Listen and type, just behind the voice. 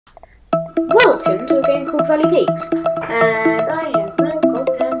Welcome to a game called Valley Peaks, and I have no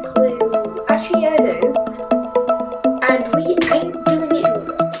goddamn clue. Actually, I do, and we ain't doing it all.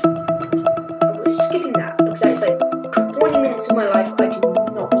 We're skipping that because that's like 20 minutes of my life I do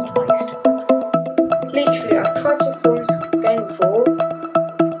not want to waste. Literally, I've tried to film this game before.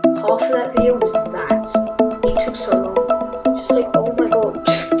 Half of that video was that. It took so long. Just like, oh my god,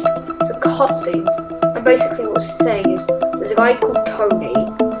 it's a cutscene. And basically, what it's saying is there's a guy called Tony.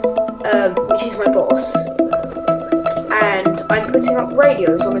 Which is my boss, and I'm putting up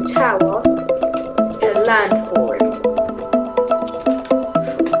radios on a tower in a land for him,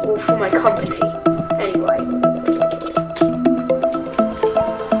 or for my company, anyway.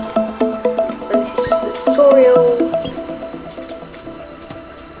 And this is just the tutorial,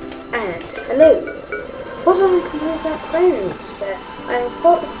 and hello. What on complete that rooms there? I am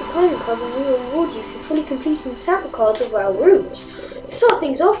part of the Climbing Club and we will reward you for fully completing sample cards of our rooms. To start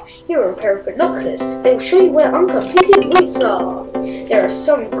things off, here are a pair of binoculars. They will show you where uncompleted routes are. There are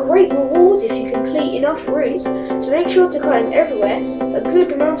some great rewards if you complete enough routes, so make sure to climb everywhere. A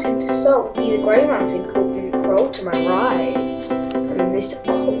good mountain to start would be the Grey Mountain called Crow to my right. And this,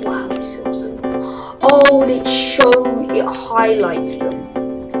 oh wow, this is awesome. Oh, and it highlights them.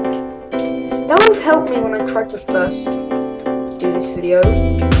 That would have helped me when I tried to first do this video.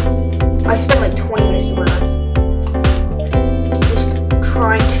 I spent like 20 minutes of my life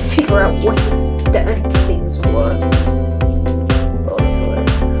trying to figure out what the things were. Oh, it's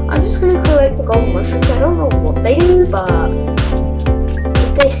hilarious. I'm just going to collect the golden mushrooms. I don't know what they do, but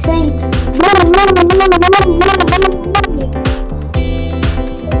if they sing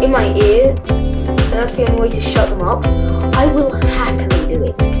in my ear, and that's the only way to shut them up, I will happily do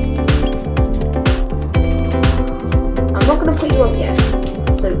it. I'm not going to put you up yet.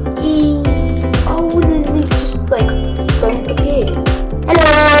 So E. Oh, and then they just like don't appear.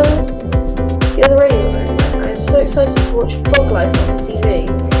 Hello! You're the radio man. I'm so excited to watch Fog Life on TV.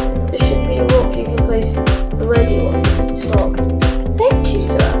 There should be a rock you can place the radio on. Stop. Thank you,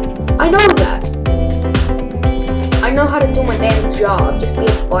 sir. I know that. I know how to do my damn job. Just be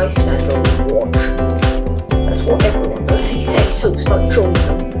a bystander and watch. That's what everyone does these days, so start joining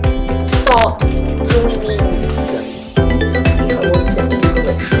them. Start joining them. If I want to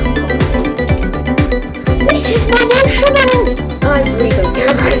English. This is my national! I really don't care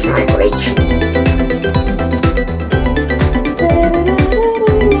about his language.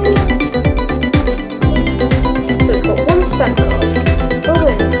 So we've got one stamp card. Go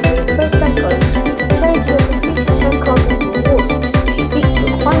in, the first stamp card. Play to complete the stamp cards and rewards. She speaks to the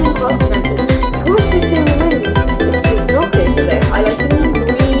final card members. Who wants to see the movies? With the binoculars that they're highlighting in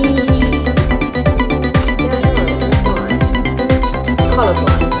green. Yeah, I know, blind.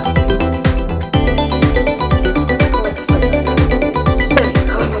 Colorblind.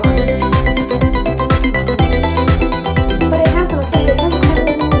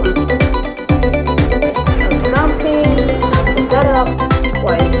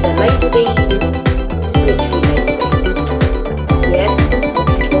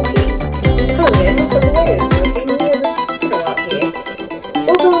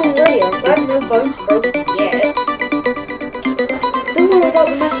 Phone's broken yet. Don't worry about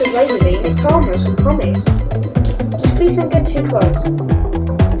the massive laser beam, it's harmless, we promise. Just please don't get too close.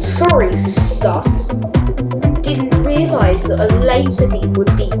 Sorry, sus. Didn't realise that a laser beam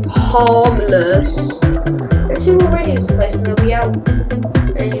would be harmless. There are 2 more radios in place and they'll be out.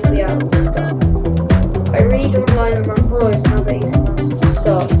 And you'll be out to start. I read online among followers how they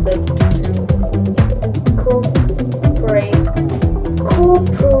start the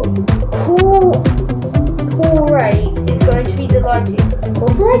Corporate is going to be delighted.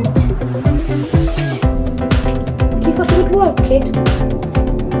 Corporate? Keep up the good work, kid.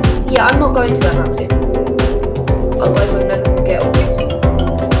 Yeah, I'm not going to that mountain. Otherwise I'll never get all this.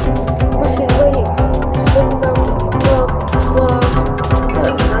 Must be the radio. Spin the mountain.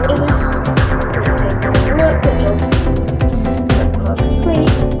 Look, handles. Look, good jobs.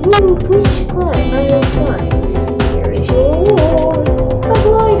 Complete. Woo, push, climb, now you're fine. Here is your reward. A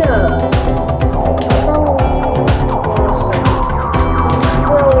glider.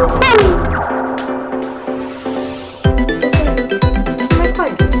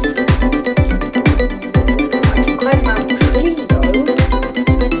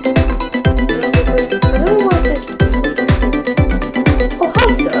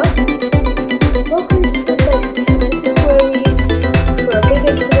 Welcome to the place. This is where we, for a big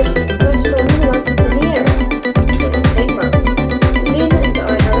expedition, transfer new mountains and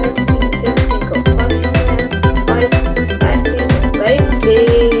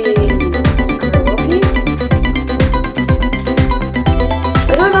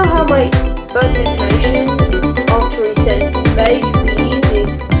my first inclination after he says "babe, please"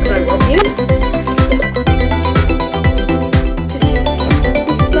 is, "Can I rob you?"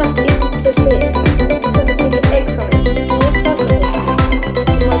 This map isn't so clear. This has a big X on it. What's that supposed to be?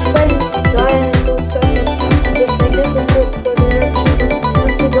 My friend Diane is also saying if they never talk the direction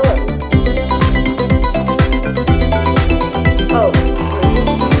have to go. Oh.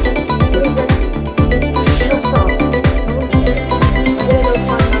 Shut up.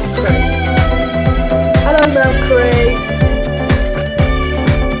 Hello, Mount Craig.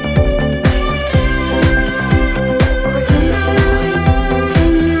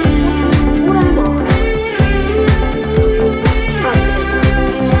 What am I?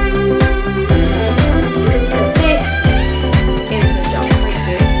 Assist. Infinite jump, thank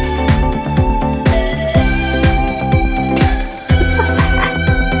you.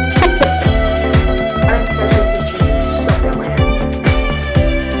 I don't care if this is cheating so on my ass.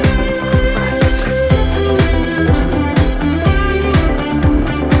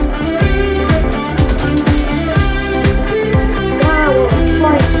 Wow, a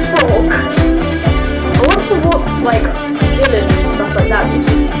flying frog. I wonder what, like, Dylan and stuff like that would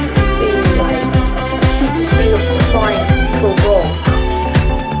be like. He just sees a flying frog.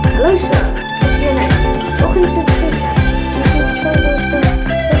 Hello, sir. What's your name? Welcome to the tree camp. You can travel some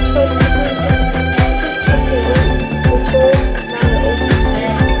best way to okay, the tourist is now at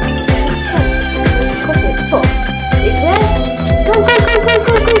 80%. Coffee at the top. Is there? Go, go, go, go,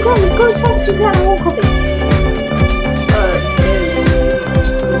 go, go, go! Go as fast as you can, I want coffee.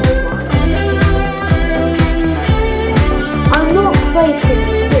 I'm not placing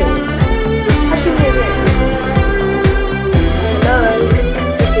this here. How should we win? Hello?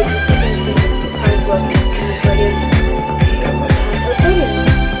 Okay, since the hands working in this radios. Sure, what the hands are doing?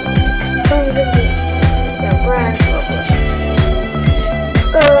 Don't really system brand, blah blah.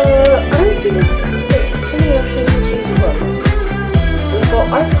 I don't think this is good. So many options to choose from. We've got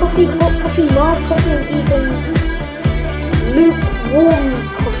iced coffee, hot coffee, mild coffee, and even lukewarm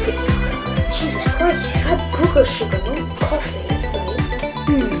coffee. Jesus Christ, you've had brook sugar, not coffee.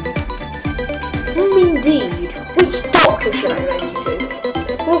 Indeed. Which doctor should I go to?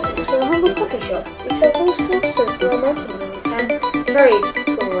 Welcome to the humble coffee shop. We sell all sorts of mountain movies and carried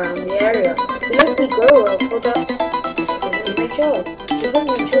from around the area. We locally grow our products and do my job. If you hope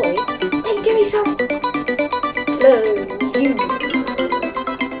you enjoy, then give me some. Hello, you.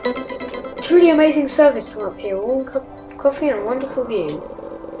 Truly amazing service from up here. Warm cup of coffee and a wonderful view.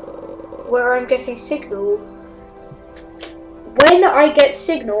 Where I'm getting signal. When I get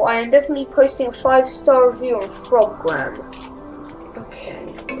signal, I am definitely posting a 5-star review on Froggram.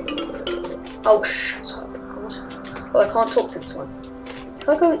 Okay. Oh, shut up. God. Oh, I can't talk to this one. If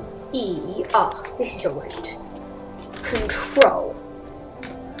I go E, this is a route. Control.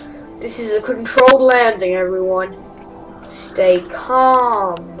 This is a controlled landing, everyone. Stay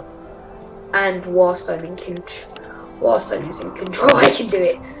calm. And whilst I'm using control, I can do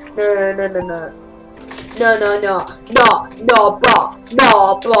it. No. No,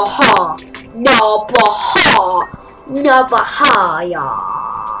 bahaya.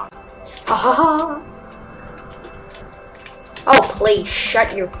 Ha ha ha. Oh, please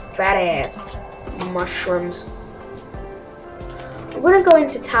shut your fat ass, mushrooms. I'm gonna go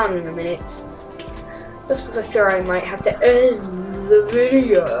into town in a minute. Just because I fear I might have to end the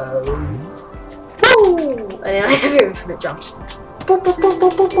video. Woo! And then I have infinite jumps.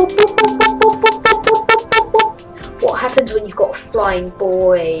 What happens when you've got a flying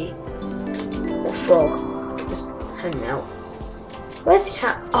boy or frog just hanging out? Where's the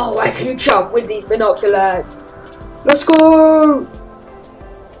chat? Oh, I can jump with these binoculars. Let's go!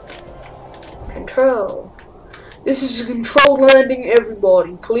 Control. This is a controlled landing,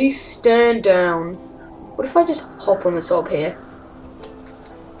 everybody. Please stand down. What if I just hop on the top here?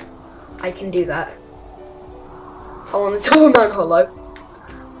 I can do that. Oh, on the top of Mount Hollow.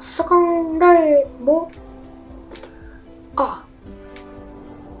 Second day, boy.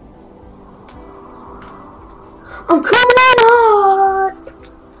 I'm coming on!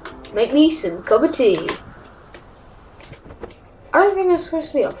 Make me some cup of tea. I don't think I'm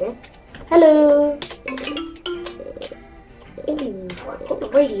supposed to be up here. Hello! Ooh, I've got the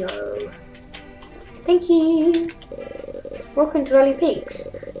radio. Thank you! Welcome to Valley Peaks.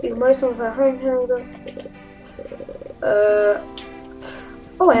 You can buy some of our home holder.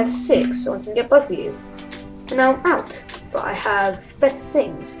 Oh, I have 6, so I can get both of you. And now I'm out, but I have better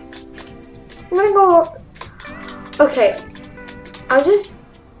things. I'm gonna go. Okay, I'm just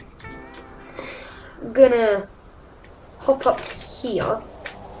gonna hop up here.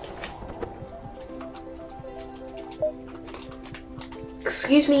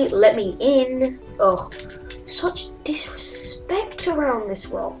 Excuse me, let me in. Ugh, such disrespect around this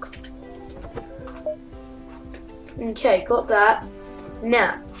rock. Okay, got that.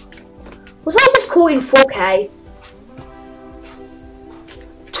 Now, was I just caught in 4K?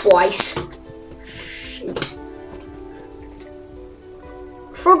 Twice. Shoot.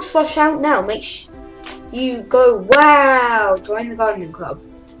 Frog Slush out now. Make sure you go. Wow! Join the gardening club.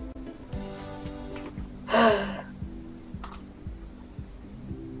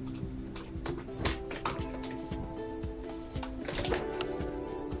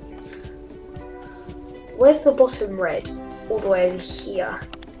 Where's the bottom red? All the way over here.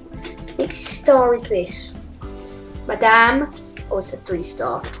 Which star is this? Madame? Oh, it's a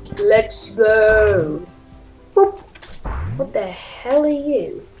 3-star. Let's go. Boop. What the hell are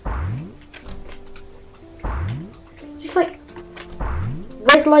you? Is this like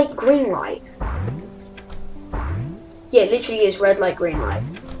red light, green light? Yeah, it literally is red light, green light.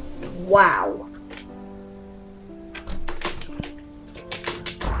 Wow.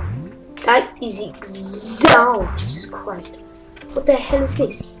 That is oh, Jesus Christ. What the hell is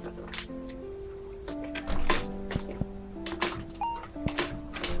this?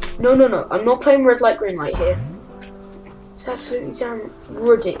 No, no, no. I'm not playing red light, green light here. It's absolutely damn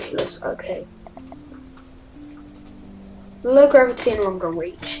ridiculous. Okay. Low gravity and longer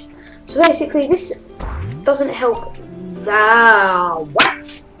reach. So basically, this doesn't help that.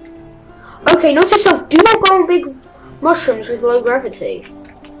 What? Okay, note to self, do not go on big mushrooms with low gravity.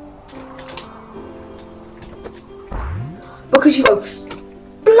 Because you go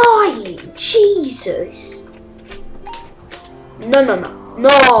flying. Jesus. No, no, no.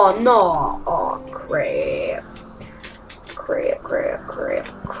 No, no. Oh, crap. Crap, crap, crap,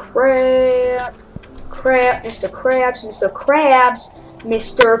 crap. Crap, Mr. Krabs, Mr. Krabs,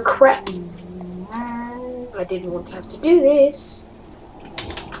 Mr. Crab. I didn't want to have to do this.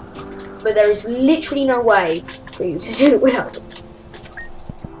 But there is literally no way for you to do it without it.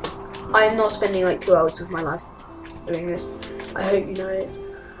 I am not spending like 2 hours of my life doing this. I hope you know it.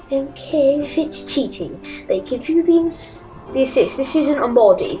 I don't care if it's cheating. They give you the assist. This isn't a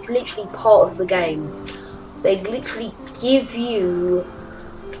mod, it's literally part of the game. They literally give you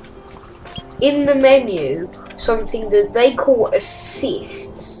in the menu something that they call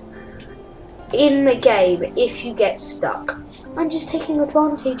assists in the game if you get stuck. I'm just taking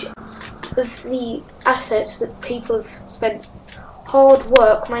advantage of the assets that people have spent hard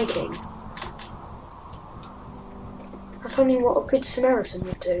work making. That's only what a good Samaritan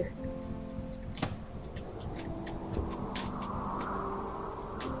would do.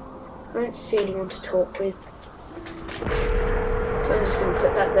 I don't see anyone to talk with. So I'm just going to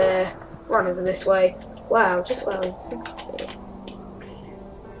put that there, run over this way. Wow, just wow.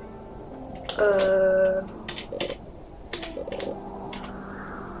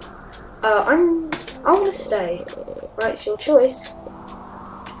 I want to stay. Right, it's your choice.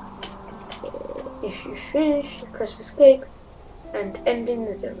 If you finish, press escape and end in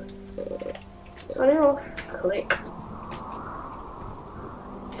the demo. Signing off, click.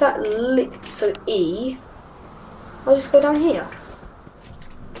 Is that so E? I'll just go down here.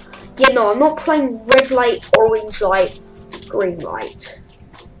 Yeah, no, I'm not playing red light, orange light, green light.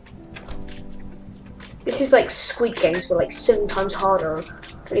 This is like Squid Games, but like 7 times harder.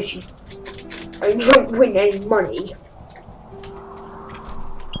 And if you don't win any money,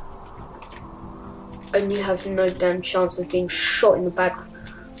 and you have no damn chance of being shot in the back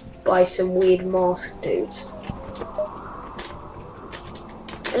by some weird masked dudes.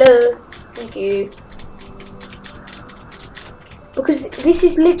 Hello, thank you. Because this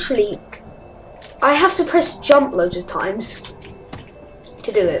is literally, I have to press jump loads of times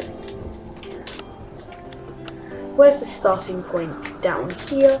to do it. Where's the starting point? Down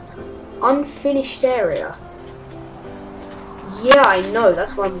here. Unfinished area. Yeah, I know,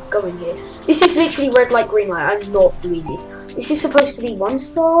 that's where I'm going here. This is literally red light, green light. I'm not doing this. This is supposed to be 1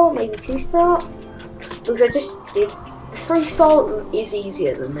 star, maybe 2 star. Because I just did. 3 star is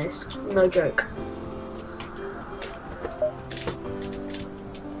easier than this. No joke.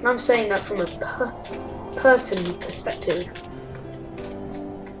 And I'm saying that from a person perspective.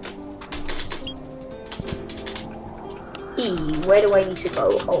 E, where do I need to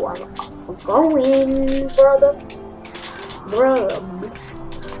go? Oh, I'm going, brother. Brother.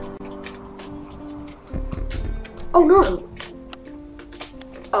 Oh no.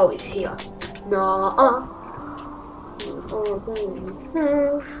 Oh, it's here. Nah.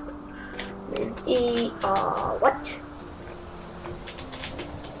 And E, what?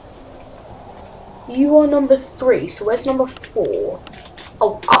 You are number 3, so where's number 4?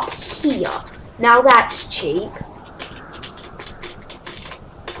 Oh, up here. Now that's cheap.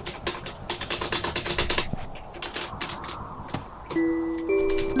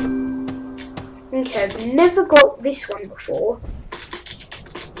 Okay, I've never got this one before.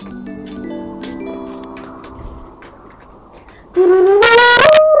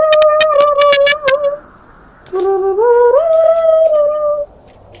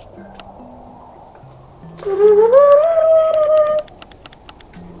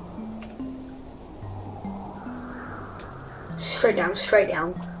 Straight down, straight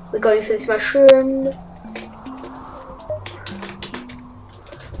down. We're going for this mushroom.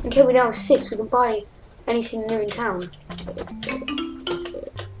 Okay, we're down to 6. We can buy anything new in town.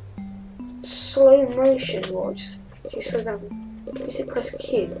 Slow motion watch. So you slow down. You say press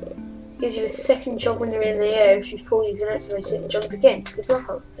Q. Gives you a second jump when you're in the air. If you fall, you can activate it and jump again. Good luck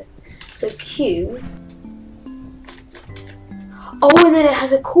on it. So Q. Oh, and then it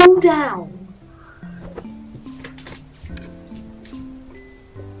has a cooldown.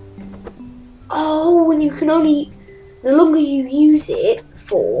 Oh, and you can only, the longer you use it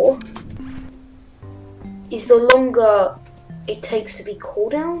for, is the longer it takes to be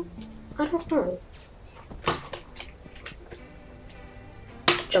cooldown? I don't know.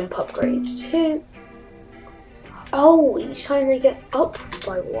 Jump upgrade 2. Oh, each time they get up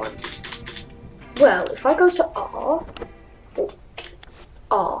by 1. Well, if I go to R,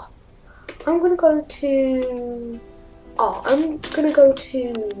 I'm gonna go to I'm gonna go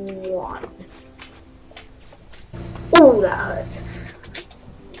to 1. Oh, that hurts.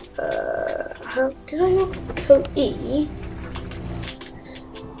 How did I not? So E.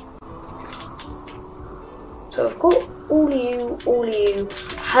 So I've got all you.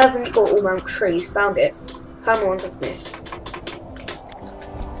 Haven't got all Mount Trees. Found it. Found the ones I've missed.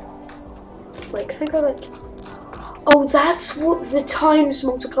 Wait, can I go like? Oh, that's what the times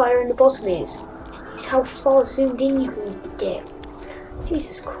multiplier in the bottom is. It's how far zoomed in you can get.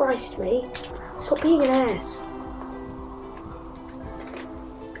 Jesus Christ, mate. Stop being an ass.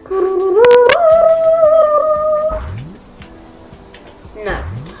 No.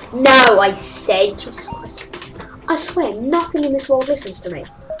 No, I said. Jesus Christ. I swear, nothing in this world listens to me.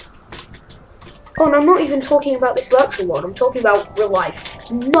 Oh, and I'm not even talking about this virtual world. I'm talking about real life.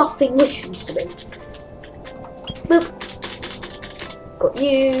 Nothing listens to me. Boop. Got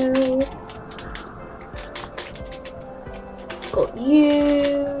you. Got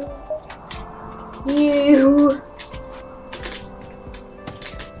you. You.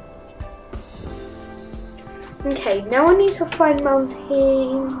 Okay, now I need to find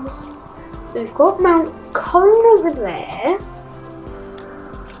mountains. So we've got Mount Cone over there.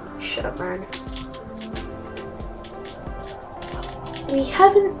 Shut up, man. We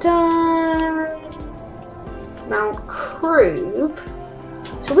haven't done Mount Kroob.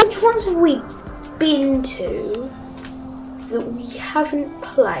 So which ones have we been to that we haven't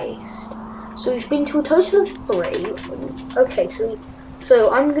placed? So we've been to a total of 3. Okay, so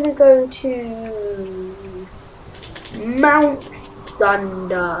I'm gonna go to Mount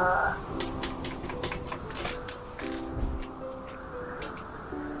Thunder.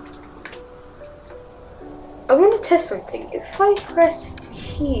 I want to test something. If I press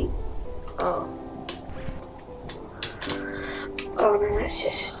Q, oh no, that's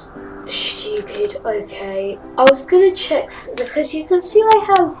just stupid. Okay, I was gonna check because you can see I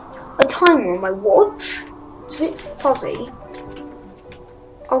have a timer on my watch. It's a bit fuzzy.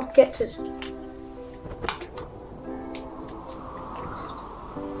 I'll get to.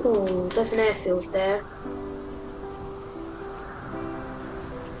 Oh, there's an airfield there.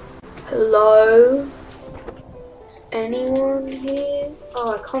 Hello? Is anyone here?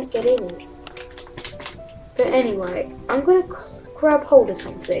 Oh, I can't get in. But anyway, I'm gonna grab hold of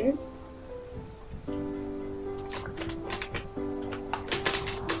something.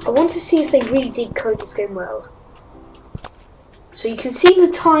 I want to see if they really did code this game well. So you can see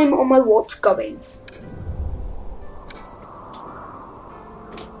the time on my watch going.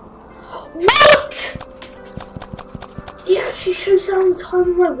 What? It actually shows down the time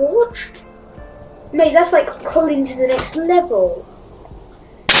on my watch? Mate, that's like coding to the next level.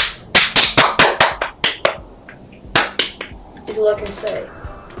 Is all I can say.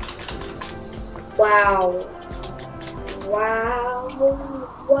 Wow. Wow.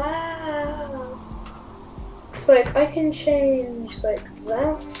 Wow. It's like I can change like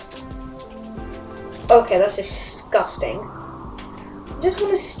that. Okay, that's disgusting. I just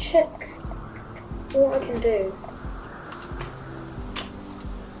want to check what I can do.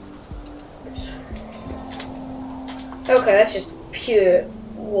 Okay, that's just pure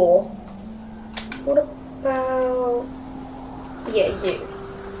war. What about... yeah, you.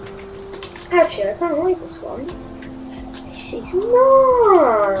 Actually, I kind of like this one. This is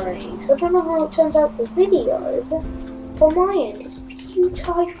nice. I don't know how it turns out for video, but on my end, it's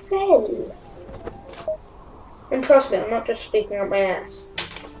beautiful. And trust me, I'm not just speaking out my ass.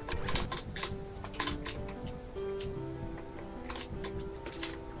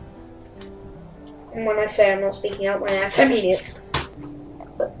 And when I say I'm not speaking out my ass, I mean it.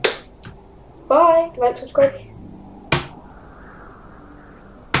 But, bye, like, subscribe.